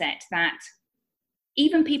mindset that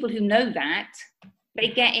even people who know that, they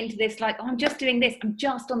get into this like, oh, I'm just doing this. I'm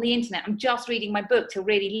just on the internet. I'm just reading my book till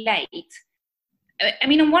really late. I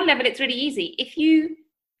mean, on one level, it's really easy. If you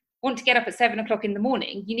want to get up at 7 o'clock in the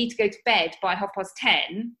morning, you need to go to bed by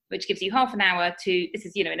 10:30, which gives you half an hour this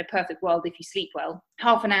is, in a perfect world, if you sleep well,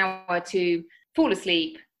 half an hour to fall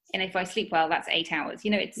asleep. And if I sleep well, that's 8 hours.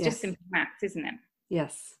 It's just simple maths, isn't it?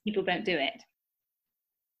 Yes. People don't do it.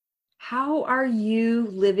 How are you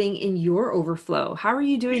living in your overflow? How are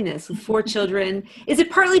you doing this with 4 children? Is it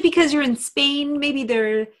partly because you're in Spain? Maybe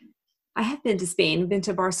I have been to Spain, been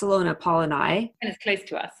to Barcelona, Paul and I. And it's close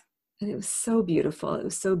to us. And it was so beautiful. It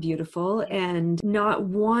was so beautiful. And not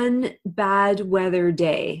one bad weather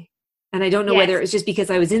day. And I don't know whether it's just because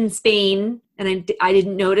I was in Spain and I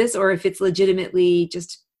didn't notice, or if it's legitimately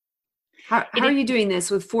just, how are you doing this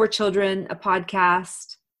with 4 children, a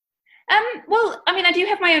podcast? Well, I mean, I do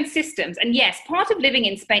have my own systems. And yes, part of living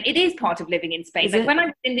in Spain, it is part of living in Spain. Like when I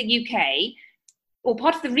was in the UK, or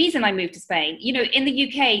part of the reason I moved to Spain, in the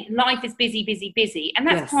UK, life is busy, busy, busy. And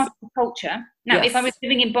that's part of the culture. Now, if I was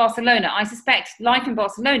living in Barcelona, I suspect life in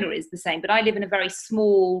Barcelona is the same, but I live in a very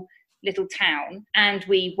small little town and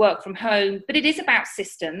we work from home. But it is about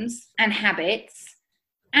systems and habits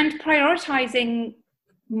and prioritizing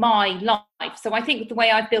my life. So I think the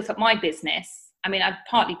way I've built up my business, I mean, I've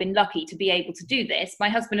partly been lucky to be able to do this. My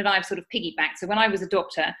husband and I have sort of piggybacked. So when I was a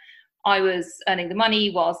doctor, I was earning the money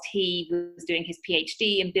whilst he was doing his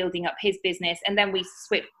PhD and building up his business. And then we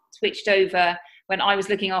switched over when I was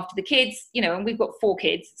looking after the kids, and we've got 4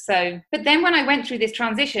 kids. So, but then when I went through this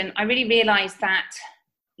transition, I really realized that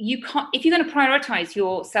you can't, if you're going to prioritize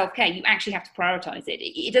your self-care, you actually have to prioritize it.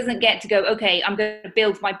 It doesn't get to go, okay, I'm going to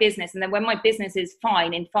build my business. And then when my business is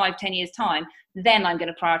fine in 5-10 years time, then I'm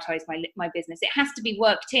going to prioritize my business. It has to be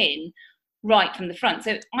worked in right from the front.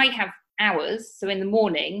 So I have hours. So in the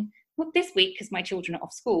morning, not this week because my children are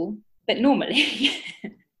off school, but normally,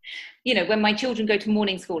 when my children go to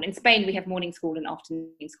morning school, in Spain, we have morning school and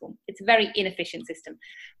afternoon school. It's a very inefficient system,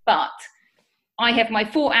 but I have my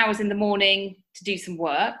 4 hours in the morning to do some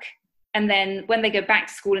work. And then when they go back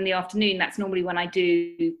to school in the afternoon, that's normally when I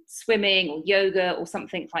do swimming or yoga or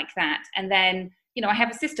something like that. And then, I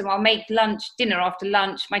have a system. I'll make dinner after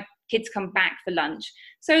lunch. My kids come back for lunch.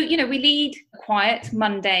 So, we lead a quiet,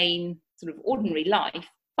 mundane, sort of ordinary life,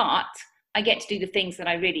 but I get to do the things that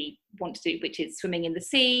I really want to do, which is swimming in the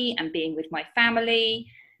sea and being with my family,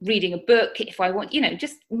 reading a book if I want,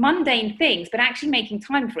 just mundane things, but actually making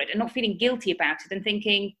time for it and not feeling guilty about it and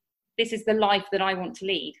thinking, this is the life that I want to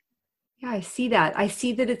lead. Yeah, I see that. I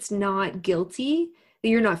see that it's not guilty, that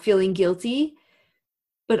you're not feeling guilty,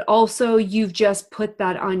 but also you've just put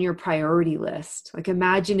that on your priority list. Like,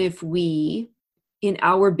 imagine if we, in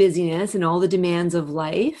our busyness and all the demands of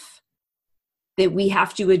life that we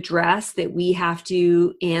have to address, that we have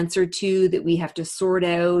to answer to, that we have to sort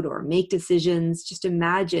out or make decisions. Just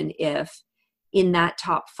imagine if in that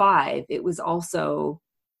top 5, it was also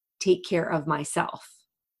take care of myself.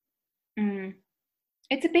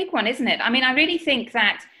 It's a big one, isn't it? I mean, I really think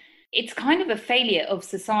that it's kind of a failure of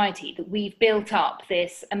society that we've built up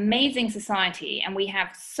this amazing society and we have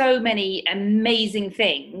so many amazing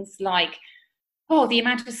things like, the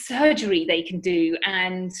amount of surgery they can do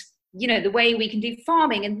and, the way we can do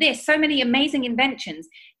farming and so many amazing inventions.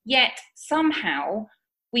 Yet somehow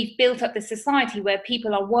we've built up this society where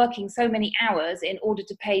people are working so many hours in order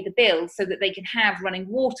to pay the bills so that they can have running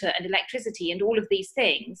water and electricity and all of these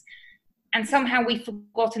things. And somehow we've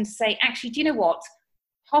forgotten to say, actually, do you know what?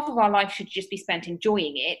 Half of our life should just be spent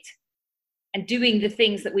enjoying it and doing the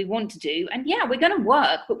things that we want to do. And yeah, we're going to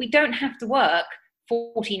work, but we don't have to work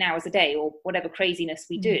 14 hours a day or whatever craziness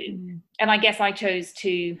we do. Mm-hmm. And I guess I chose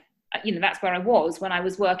to, that's where I was when I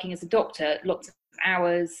was working as a doctor, lots of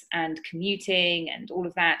hours and commuting and all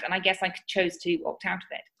of that. And I guess I chose to opt out of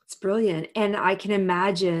it. It's brilliant. And I can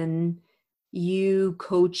imagine you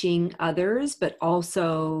coaching others, but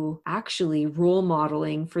also actually role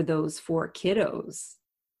modeling for those 4 kiddos.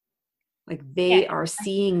 Like they are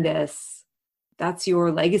seeing this. That's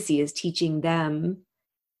your legacy, is teaching them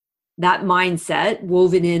that mindset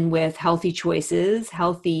woven in with healthy choices,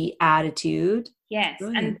 healthy attitude. Yes.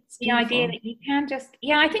 Brilliant. And it's the beautiful idea that you can just,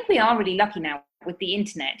 I think we are really lucky now with the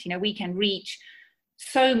internet. We can reach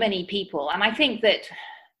so many people. And I think that,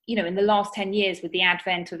 in the last 10 years with the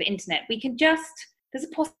advent of internet, there's a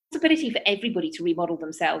possibility for everybody to remodel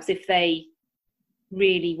themselves if they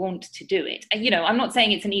really want to do it. And, I'm not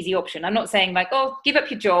saying it's an easy option. I'm not saying like, give up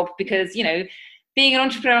your job because, being an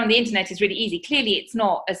entrepreneur on the internet is really easy. Clearly, it's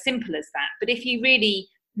not as simple as that. But if you really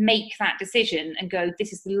make that decision and go,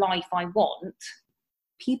 this is the life I want.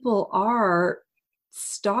 People are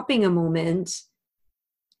stopping a moment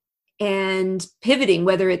and pivoting,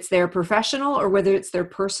 whether it's their professional or whether it's their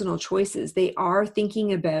personal choices. They are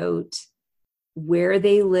thinking about where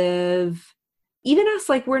they live. Even us,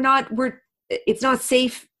 like it's not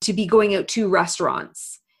safe to be going out to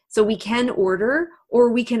restaurants. So we can order, or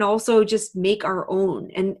we can also just make our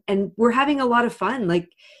own. And we're having a lot of fun. Like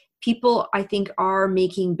people, I think, are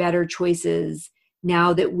making better choices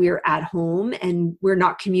now that we're at home and we're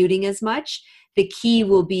not commuting as much. The key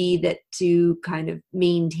will be that to kind of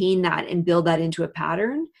maintain that and build that into a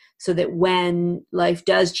pattern so that when life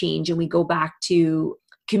does change and we go back to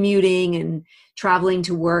commuting and traveling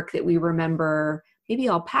to work, that we remember, maybe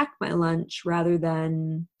I'll pack my lunch rather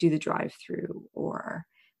than do the drive-through, or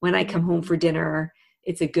when I come home for dinner,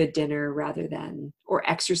 it's a good dinner rather than, or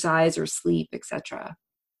exercise or sleep, etc.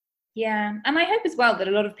 Yeah. And I hope as well that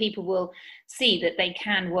a lot of people will see that they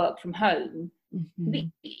can work from home. Mm-hmm.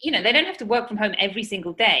 They don't have to work from home every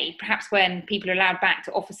single day. Perhaps when people are allowed back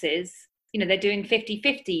to offices, they're doing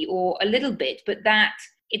 50-50 or a little bit, but that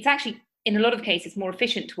it's actually, in a lot of cases, more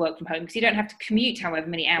efficient to work from home because you don't have to commute however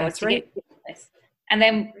many hours to get to this. And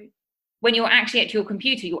then when you're actually at your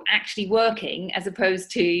computer, you're actually working as opposed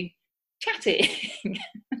to chatting.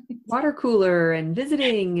 Water cooler and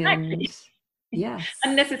visiting and yes.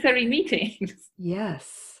 Unnecessary meetings.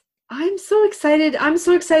 Yes. I'm so excited. I'm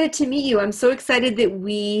so excited to meet you. I'm so excited that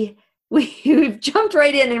we've jumped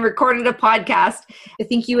right in and recorded a podcast. I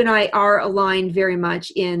think you and I are aligned very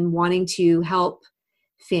much in wanting to help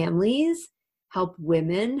families, help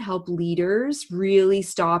women, help leaders really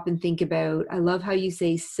stop and think about, I love how you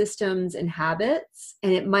say systems and habits,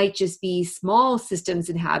 and it might just be small systems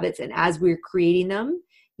and habits. And as we're creating them,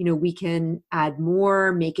 we can add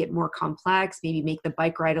more, make it more complex, maybe make the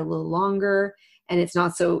bike ride a little longer. And it's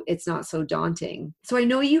not so daunting. So I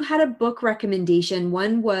know you had a book recommendation.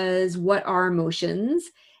 One was What Are Emotions?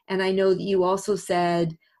 And I know that you also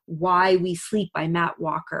said Why We Sleep by Matt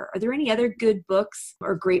Walker. Are there any other good books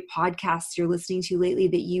or great podcasts you're listening to lately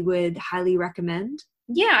that you would highly recommend?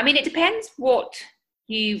 Yeah, I mean, it depends what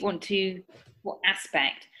you want to, what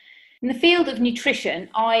aspect. In the field of nutrition,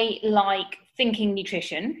 I like Thinking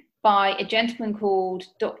Nutrition by a gentleman called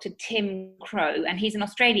Dr. Tim Crow, and he's an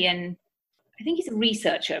Australian, I think he's a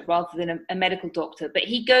researcher rather than a medical doctor, but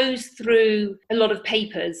he goes through a lot of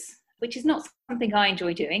papers, which is not something I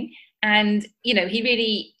enjoy doing. And, he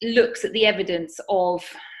really looks at the evidence of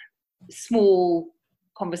small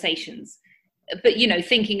conversations, but,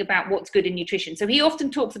 thinking about what's good in nutrition. So he often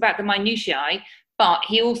talks about the minutiae, but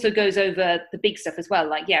he also goes over the big stuff as well,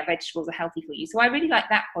 like, vegetables are healthy for you. So I really like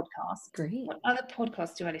that podcast. Great. What other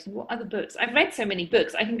podcasts do I listen to? What other books? I've read so many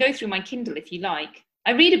books. I can go through my Kindle if you like.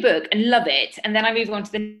 I read a book and love it, and then I move on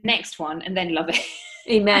to the next one and then love it.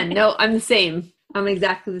 Amen. No, I'm the same. I'm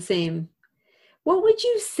exactly the same. What would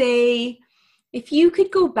you say if you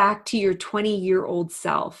could go back to your 20-year-old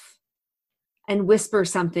self and whisper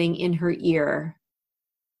something in her ear?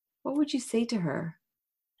 What would you say to her?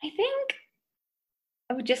 I think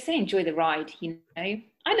I would just say enjoy the ride, I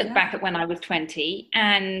look back at when I was 20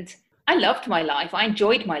 and I loved my life. I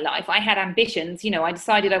enjoyed my life. I had ambitions. I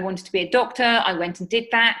decided I wanted to be a doctor. I went and did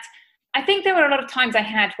that. I think there were a lot of times I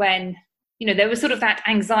had when, there was sort of that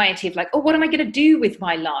anxiety of like, oh, what am I going to do with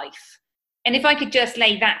my life? And if I could just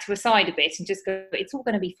lay that to a side a bit and just go, it's all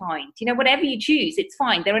going to be fine. Whatever you choose, it's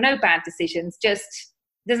fine. There are no bad decisions. Just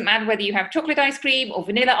doesn't matter whether you have chocolate ice cream or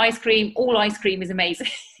vanilla ice cream. All ice cream is amazing.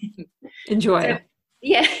 Enjoy. So,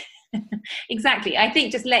 yeah, exactly. I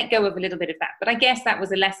think just let go of a little bit of that. But I guess that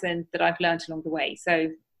was a lesson that I've learned along the way. So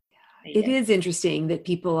it is interesting that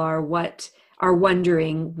people are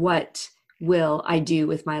wondering, what will I do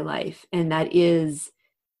with my life? And that is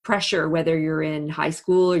pressure, whether you're in high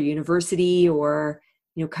school or university or,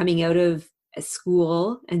 coming out of a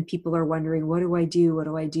school and people are wondering, what do I do? What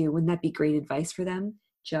do I do? Wouldn't that be great advice for them?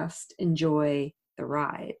 Just enjoy the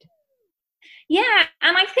ride. Yeah.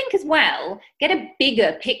 And I think as well, get a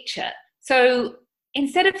bigger picture. So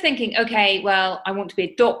instead of thinking, okay, well, I want to be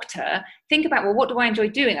a doctor, think about, well, what do I enjoy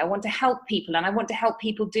doing? I want to help people and I want to help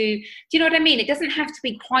people do you know what I mean? It doesn't have to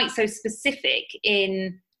be quite so specific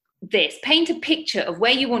in this. Paint a picture of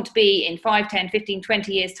where you want to be in 5, 10, 15,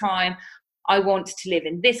 20 years time. I want to live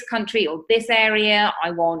in this country or this area.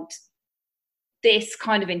 I want this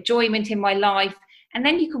kind of enjoyment in my life. And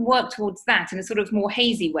then you can work towards that in a sort of more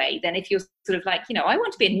hazy way than if you're sort of like, I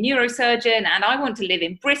want to be a neurosurgeon and I want to live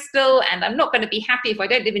in Bristol and I'm not going to be happy if I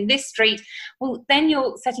don't live in this street. Well, then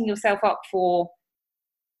you're setting yourself up for,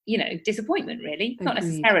 disappointment, really. Agreed. Not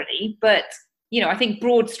necessarily, but, I think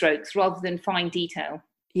broad strokes rather than fine detail.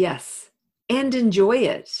 Yes. And enjoy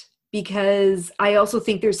it, because I also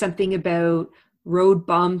think there's something about road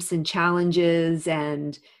bumps and challenges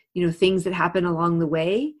and, things that happen along the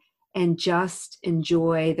way. And just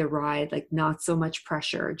enjoy the ride, like not so much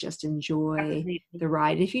pressure, just enjoy Absolutely. the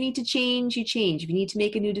ride. And if you need to change, you change. If you need to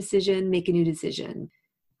make a new decision, make a new decision.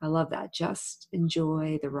 I love that. Just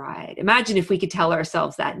enjoy the ride. Imagine if we could tell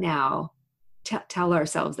ourselves that now, tell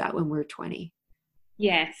ourselves that when we're 20.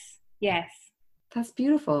 Yes. That's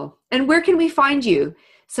beautiful. And where can we find you?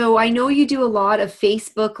 So I know you do a lot of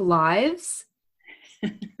Facebook Lives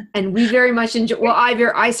and we very much enjoy, well,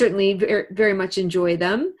 I certainly very much enjoy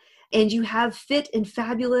them. And you have Fit and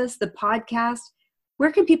Fabulous, the podcast. Where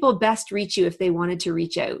can people best reach you if they wanted to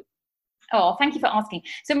reach out? Oh, thank you for asking.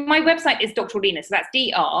 So my website is Dr. Orlena. So that's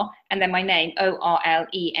Dr. and then my name,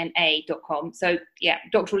 ORLENA.com. So yeah,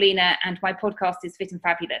 Dr. Orlena, and my podcast is Fit and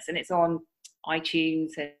Fabulous, and it's on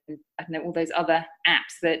iTunes and I don't know, all those other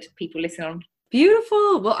apps that people listen on.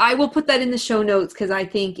 Beautiful. Well, I will put that in the show notes because I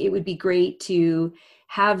think it would be great to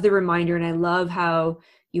have the reminder. And I love how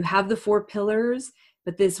you have the 4 pillars,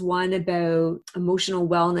 but this one about emotional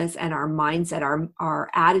wellness and our mindset, our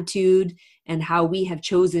attitude, and how we have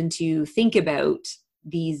chosen to think about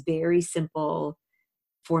these very simple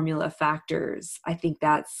formula factors. I think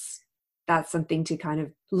that's something to kind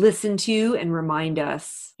of listen to and remind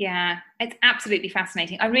us. Yeah, it's absolutely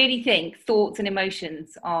fascinating. I really think thoughts and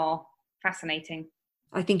emotions are fascinating.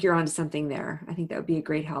 I think you're onto something there. I think that would be a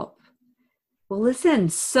great help. Well, listen,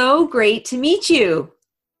 so great to meet you.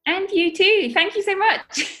 And you too. Thank you so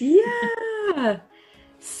much. Yeah.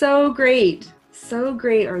 So great. So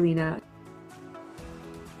great, Orlena.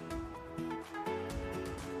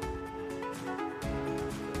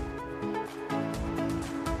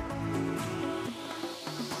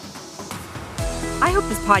 I hope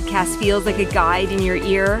this podcast feels like a guide in your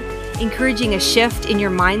ear, encouraging a shift in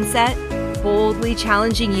your mindset, boldly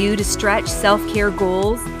challenging you to stretch self-care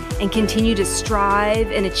goals and continue to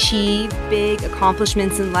strive and achieve big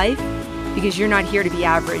accomplishments in life, because you're not here to be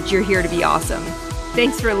average, you're here to be awesome.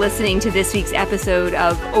 Thanks for listening to this week's episode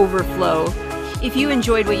of Overflow. If you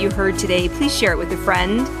enjoyed what you heard today, please share it with a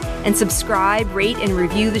friend. and subscribe, rate, and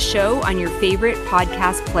review the show on your favorite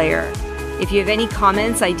podcast player. If you have any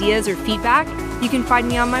comments, ideas, or feedback, you can find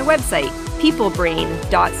me on my website,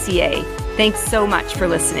 peoplebrain.ca. Thanks so much for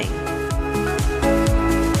listening.